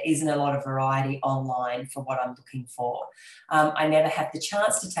search, there isn't a lot of variety online for what I'm looking for. I never have the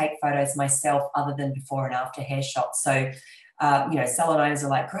chance to take photos myself other than before and after hair shots. So, salon owners are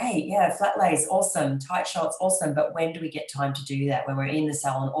like, great, yeah, flat lays, awesome, tight shots, awesome. But when do we get time to do that? When we're in the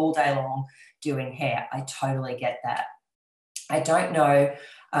salon all day long doing hair? I totally get that. I don't know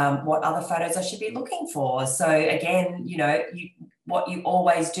what other photos I should be looking for. So again, what you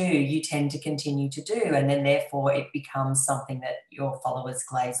always do, you tend to continue to do, and then therefore it becomes something that your followers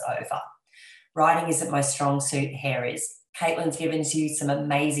glaze over. Writing isn't my strong suit, hair is. Caitlin's given you some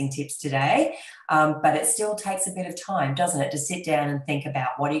amazing tips today, but it still takes a bit of time, doesn't it, to sit down and think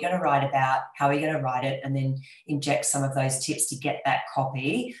about what are you going to write about, how are you going to write it, and then inject some of those tips to get that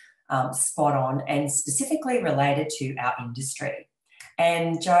copy spot on and specifically related to our industry.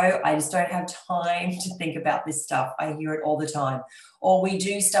 And Joe, I just don't have time to think about this stuff. I hear it all the time. Or we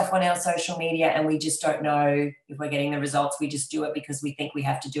do stuff on our social media and we just don't know if we're getting the results. We just do it because we think we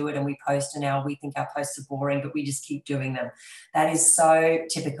have to do it, and we post, and now we think our posts are boring, but we just keep doing them. That is so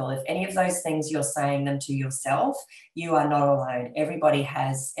typical. If any of those things you're saying them to yourself, you are not alone. Everybody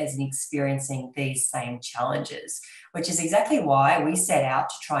is experiencing these same challenges, which is exactly why we set out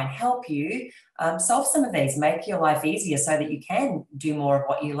to try and help you solve some of these, make your life easier so that you can do more of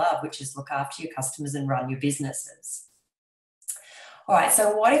what you love, which is look after your customers and run your businesses. All right,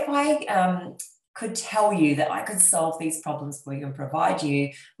 so what if I could tell you that I could solve these problems for you and provide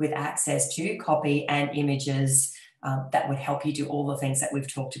you with access to copy and images that would help you do all the things that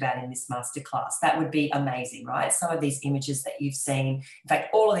we've talked about in this masterclass? That would be amazing, right? Some of these images that you've seen, in fact,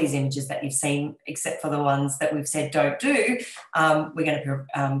 all of these images that you've seen, except for the ones that we've said don't do, we're going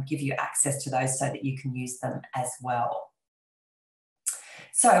to give you access to those so that you can use them as well.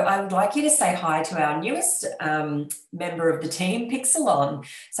 So I would like you to say hi to our newest member of the team, Pixsalon.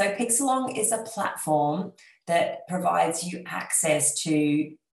 So Pixsalon is a platform that provides you access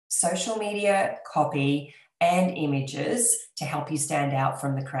to social media copy and images to help you stand out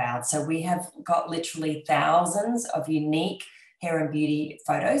from the crowd. So we have got literally thousands of unique hair and beauty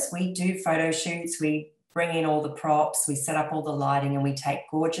photos. We do photo shoots, we bring in all the props, we set up all the lighting, and we take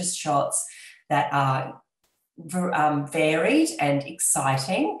gorgeous shots that are varied and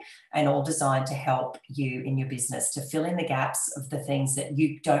exciting, and all designed to help you in your business, to fill in the gaps of the things that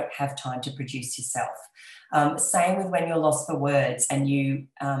you don't have time to produce yourself. Same with when you're lost for words and you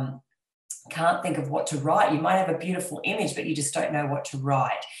can't think of what to write. You might have a beautiful image, but you just don't know what to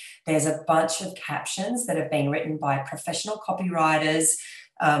write. There's a bunch of captions that have been written by professional copywriters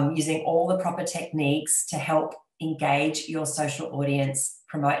using all the proper techniques to help engage your social audience,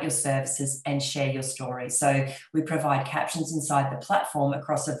 promote your services, and share your story. So we provide captions inside the platform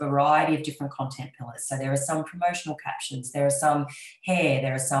across a variety of different content pillars. So there are some promotional captions, there are some hair,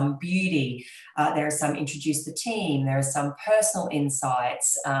 there are some beauty, there are some introduce the team, there are some personal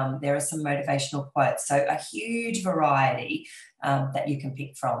insights, there are some motivational quotes. So a huge variety that you can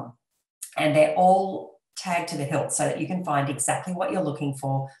pick from. And they're all tagged to the hilt so that you can find exactly what you're looking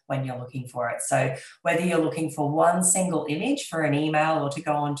for when you're looking for it. So whether you're looking for one single image for an email or to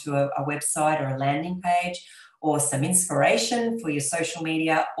go onto a website or a landing page, or some inspiration for your social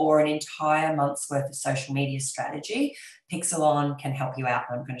media, or an entire month's worth of social media strategy, Pixsalon can help you out.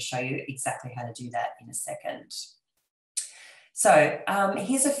 I'm going to show you exactly how to do that in a second. So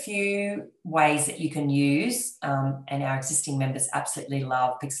here's a few ways that you can use, and our existing members absolutely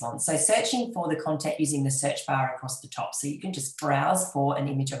love Pixsalon. So searching for the content using the search bar across the top. So you can just browse for an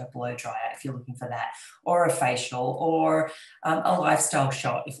image of a blow dryer if you're looking for that, or a facial, or a lifestyle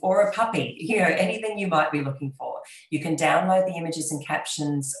shot, or a puppy, you know, anything you might be looking for. You can download the images and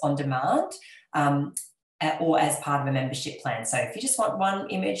captions on demand, or as part of a membership plan. So if you just want one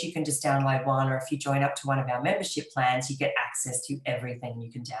image, you can just download one, or if you join up to one of our membership plans, you get access to everything.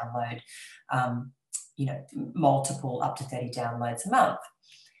 You can download, you know, multiple up to 30 downloads a month.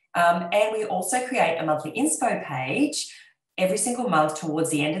 And we also create a monthly inspo page every single month towards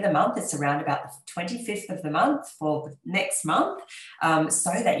the end of the month. It's around about the 25th of the month for the next month,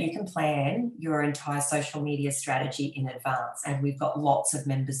 so that you can plan your entire social media strategy in advance. And we've got lots of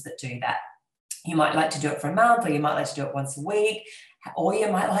members that do that. You might like to do it for a month, or you might like to do it once a week, or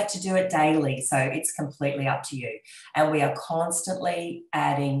you might like to do it daily. So it's completely up to you. And we are constantly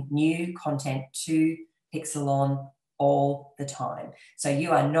adding new content to Pixsalon all the time. So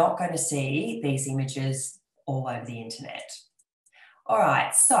you are not going to see these images all over the internet. All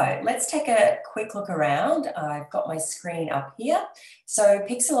right, so let's take a quick look around. I've got my screen up here. So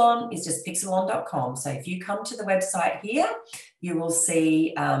Pixsalon is just pixsalon.com. So if you come to the website here, you will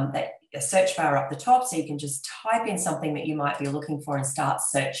see that a search bar up the top, so you can just type in something that you might be looking for and start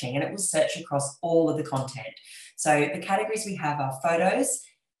searching, and it will search across all of the content. So the categories we have are photos,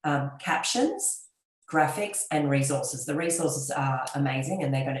 captions, graphics, and resources. The resources are amazing,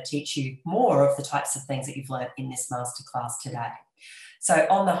 and they're going to teach you more of the types of things that you've learned in this masterclass today. So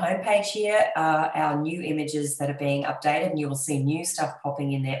on the homepage here are our new images that are being updated, and you will see new stuff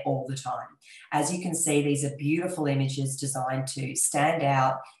popping in there all the time. As you can see, these are beautiful images designed to stand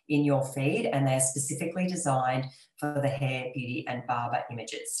out in your feed, and they're specifically designed for the hair, beauty, and barber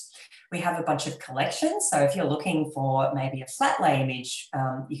images. We have a bunch of collections. So if you're looking for maybe a flat lay image,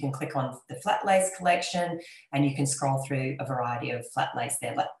 you can click on the flat lays collection, and you can scroll through a variety of flat lays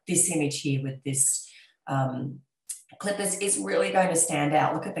there. Like this image here with this clippers is really going to stand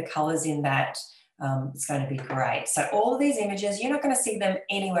out. Look at the colors in that. It's going to be great. So all of these images, you're not going to see them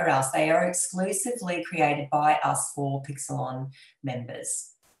anywhere else. They are exclusively created by us for Pixsalon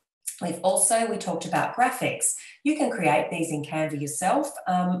members. We talked about graphics. You can create these in Canva yourself,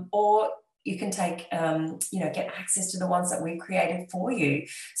 or you can take, get access to the ones that we've created for you.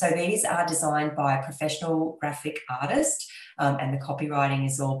 So these are designed by a professional graphic artist, and the copywriting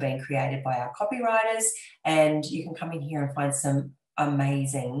is all being created by our copywriters. And you can come in here and find some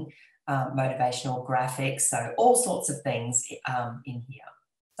amazing motivational graphics. So all sorts of things in here.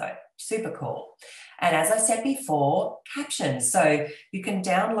 So super cool. And as I said before, captions. So you can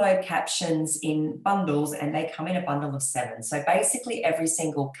download captions in bundles, and they come in a bundle of 7. So basically every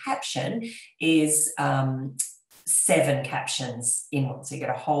single caption is 7 captions in one. So you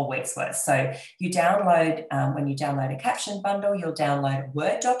get a whole week's worth. So you download, when you download a caption bundle, you'll download a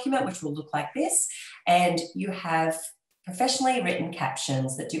Word document, which will look like this. And you have professionally written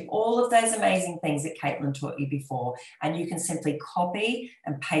captions that do all of those amazing things that Caitlin taught you before. And you can simply copy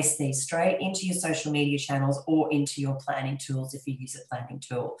and paste these straight into your social media channels or into your planning tools if you use a planning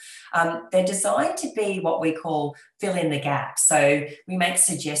tool. They're designed to be what we call fill in the gap. So we make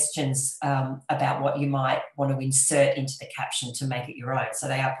suggestions about what you might want to insert into the caption to make it your own. So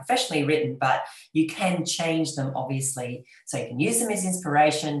they are professionally written, but you can change them, obviously. So you can use them as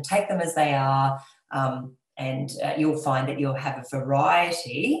inspiration, take them as they are, and you'll find that you'll have a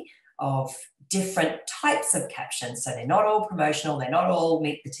variety of different types of captions. So they're not all promotional, they're not all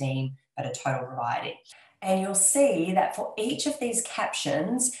meet the team, but a total variety. And you'll see that for each of these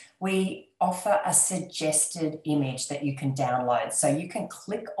captions, we offer a suggested image that you can download. So you can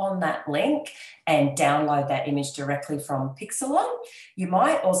click on that link and download that image directly from Pixsalon. You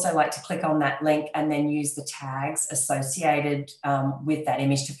might also like to click on that link and then use the tags associated with that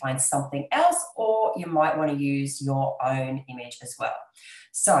image to find something else, or or you might want to use your own image as well.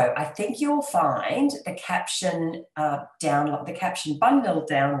 So I think you'll find the caption the caption bundle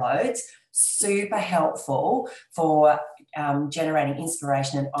downloads super helpful for generating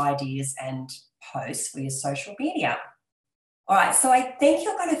inspiration and ideas and posts for your social media. All right, so I think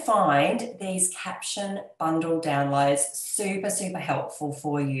you're going to find these caption bundle downloads super, super helpful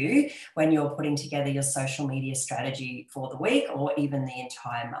for you when you're putting together your social media strategy for the week or even the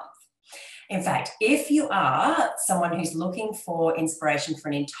entire month. In fact, if you are someone who's looking for inspiration for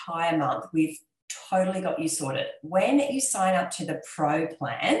an entire month, we've totally got you sorted. When you sign up to the Pro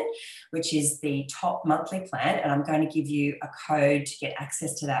plan, which is the top monthly plan, and I'm going to give you a code to get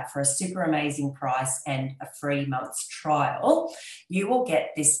access to that for a super amazing price and a free month's trial, you will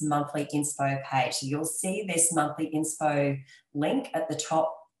get this monthly inspo page. So you'll see this monthly inspo link at the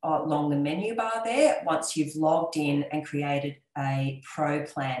top along the menu bar there once you've logged in and created a Pro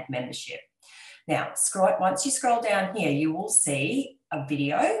plan membership. Now, once you scroll down here, you will see a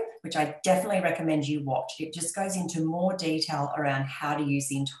video, which I definitely recommend you watch. It just goes into more detail around how to use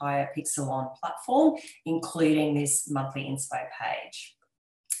the entire pixsalon platform, including this monthly inspo page.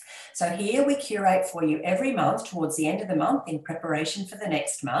 So here we curate for you every month towards the end of the month in preparation for the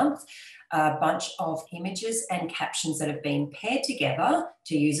next month, a bunch of images and captions that have been paired together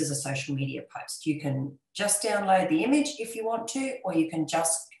to use as a social media post. You can just download the image if you want to, or you can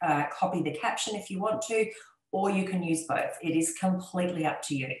just copy the caption if you want to, or you can use both. It is completely up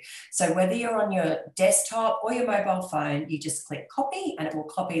to you. So whether you're on your desktop or your mobile phone, you just click copy and it will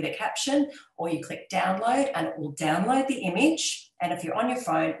copy the caption, or you click download and it will download the image. And if you're on your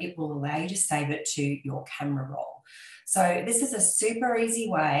phone, it will allow you to save it to your camera roll. So this is a super easy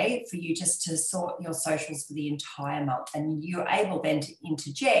way for you just to sort your socials for the entire month, and you're able then to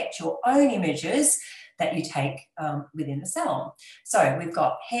interject your own images that you take within the salon. So we've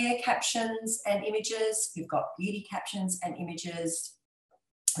got hair captions and images, we've got beauty captions and images,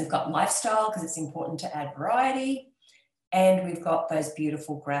 we've got lifestyle because it's important to add variety, and we've got those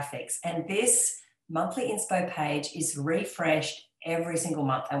beautiful graphics. And this monthly inspo page is refreshed every single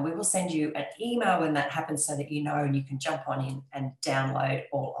month, and we will send you an email when that happens so that you know and you can jump on in and download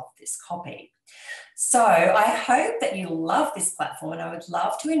all of this copy. So I hope that you love this platform, and I would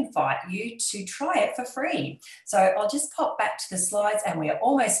love to invite you to try it for free. So I'll just pop back to the slides and we are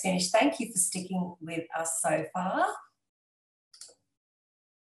almost finished. Thank you for sticking with us so far.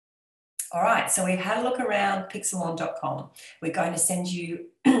 All right, so we've had a look around pixsalon.com. We're going to send you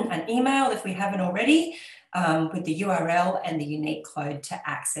an email if we haven't already with the URL and the unique code to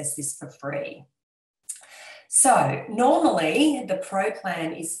access this for free. So normally the Pro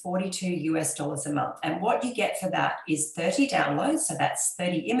plan is $42 US a month, and what you get for that is 30 downloads, so that's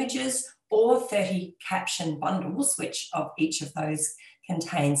 30 images or 30 caption bundles, which of each of those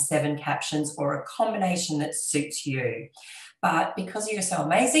contains 7 captions or a combination that suits you. But because you're so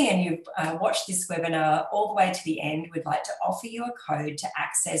amazing and you've watched this webinar all the way to the end, we'd like to offer you a code to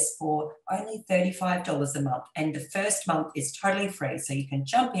access for only $35 a month. And the first month is totally free. So you can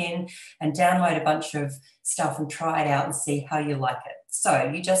jump in and download a bunch of stuff and try it out and see how you like it.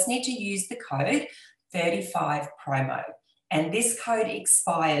 So you just need to use the code 35promo. And this code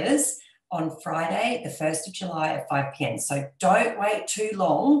expires on Friday, the 1st of July at 5 p.m. So don't wait too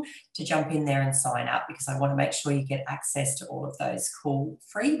long to jump in there and sign up, because I want to make sure you get access to all of those cool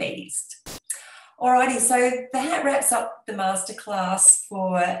freebies. Alrighty, so that wraps up the masterclass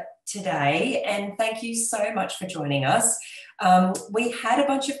for today, and thank you so much for joining us. We had a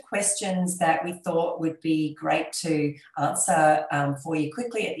bunch of questions that we thought would be great to answer for you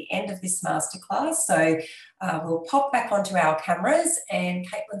quickly at the end of this masterclass. So we'll pop back onto our cameras, and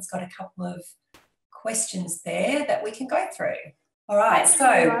Caitlin's got a couple of questions there that we can go through. All right,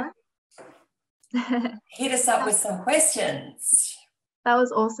 so hit us up with some questions. That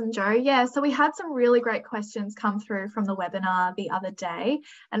was awesome, Jo. Yeah, so we had some really great questions come through from the webinar the other day,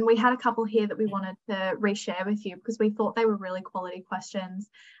 and we had a couple here that we wanted to reshare with you because we thought they were really quality questions,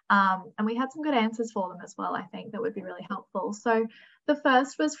 and we had some good answers for them as well, I think, that would be really helpful. So the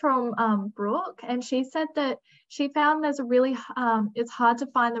first was from Brooke, and she said that she found there's a really, it's hard to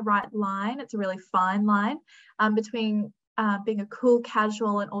find the right line. It's a really fine line between being a cool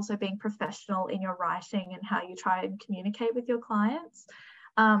casual and also being professional in your writing and how you try and communicate with your clients.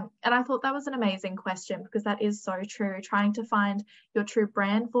 And I thought that was an amazing question, because that is so true, trying to find your true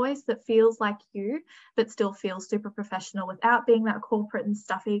brand voice that feels like you, but still feels super professional without being that corporate and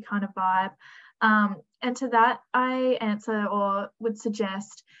stuffy kind of vibe. And to that, I answer or would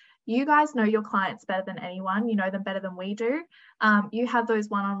suggest, you guys know your clients better than anyone. You know them better than we do. You have those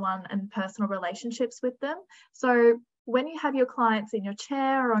one-on-one and personal relationships with them. So when you have your clients in your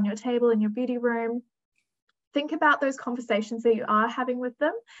chair or on your table in your beauty room, think about those conversations that you are having with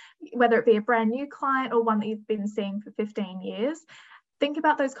them, whether it be a brand new client or one that you've been seeing for 15 years. Think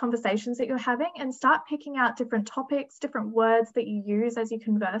about those conversations that you're having and start picking out different topics, different words that you use as you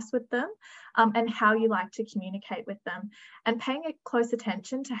converse with them, and how you like to communicate with them. And paying a close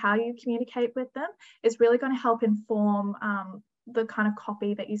attention to how you communicate with them is really going to help inform the kind of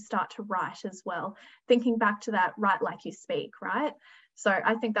copy that you start to write as well. Thinking back to that, write like you speak, right? So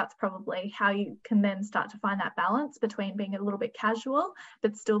I think that's probably how you can then start to find that balance between being a little bit casual,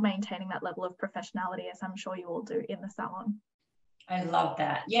 but still maintaining that level of professionality, as I'm sure you all do in the salon. I love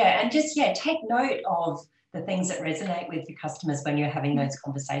that. Yeah. And just, take note of the things that resonate with your customers when you're having those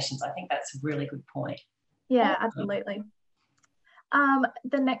conversations. I think that's a really good point. Yeah, absolutely.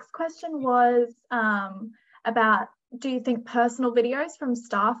 The next question was about, do you think personal videos from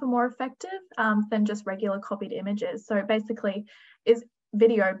staff are more effective than just regular copied images? So basically, is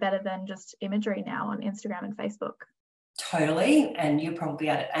video better than just imagery now on Instagram and Facebook? Totally, and you're probably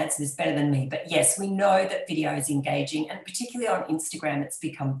able to answer this better than me, but yes, we know that video is engaging, and particularly on Instagram, it's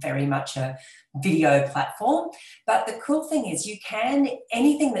become very much a video platform. But the cool thing is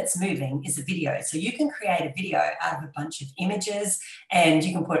anything that's moving is a video. So you can create a video out of a bunch of images, and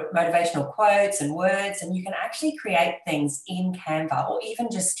you can put motivational quotes and words, and you can actually create things in Canva or even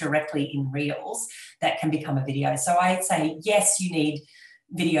just directly in Reels that can become a video. So I'd say, yes, you need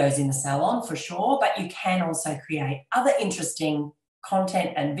videos in the salon for sure, but you can also create other interesting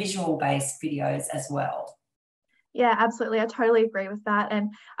content and visual-based videos as well. Yeah, absolutely. I totally agree with that.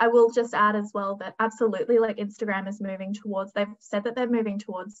 And I will just add as well that absolutely, like, Instagram is moving towards, they've said that they're moving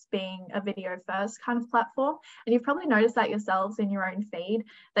towards being a video first kind of platform. And you've probably noticed that yourselves in your own feed,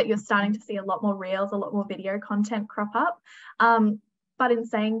 that you're starting to see a lot more reels, a lot more video content crop up. But in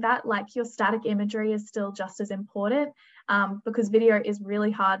saying that, like, your static imagery is still just as important, because video is really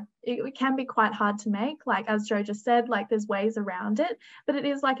hard. It can be quite hard to make. Like, as Joe just said, like, there's ways around it, but it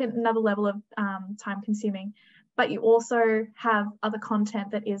is like another level of time consuming. But you also have other content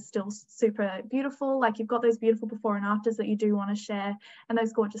that is still super beautiful. Like, you've got those beautiful before and afters that you do want to share, and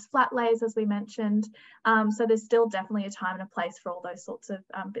those gorgeous flat lays, as we mentioned. So there's still definitely a time and a place for all those sorts of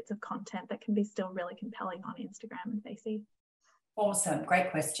bits of content that can be still really compelling on Instagram and Facey. Awesome.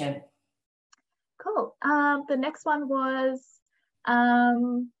 Great question. Cool. The next one was,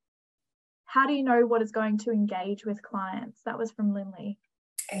 how do you know what is going to engage with clients? That was from Lindley.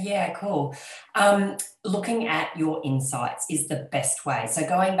 Yeah, cool. Looking at your insights is the best way. So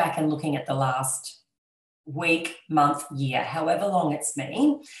going back and looking at the last week, month, year, however long it's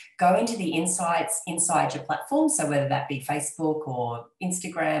been, go into the insights inside your platform. So whether that be Facebook or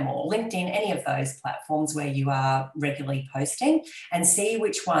Instagram or LinkedIn, any of those platforms where you are regularly posting, and see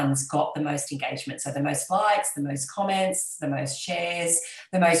which ones got the most engagement. So the most likes, the most comments, the most shares,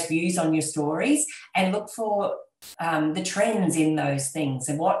 the most views on your stories, and look for the trends in those things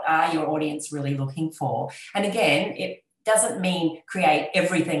and what are your audience really looking for. And again, it doesn't mean create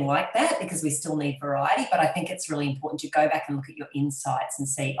everything like that, because we still need variety, but I think it's really important to go back and look at your insights and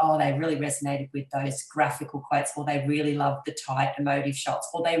see, oh, they really resonated with those graphical quotes, or they really love the tight emotive shots,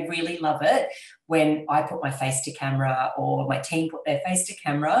 or they really love it when I put my face to camera or my team put their face to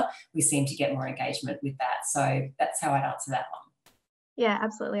camera. We seem to get more engagement with that. So that's how I'd answer that one. Yeah,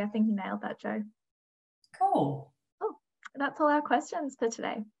 absolutely. I think you nailed that, Joe. Cool. Oh, that's all our questions for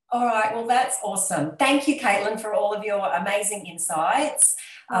today. All right, well, that's awesome. Thank you, Caitlin, for all of your amazing insights.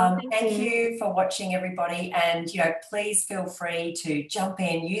 Thank you for watching, everybody. And, please feel free to jump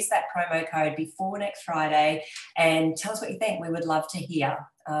in, use that promo code before next Friday, and tell us what you think. We would love to hear.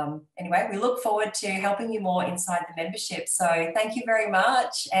 Anyway, we look forward to helping you more inside the membership. So thank you very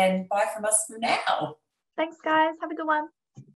much, and bye from us for now. Thanks, guys. Have a good one.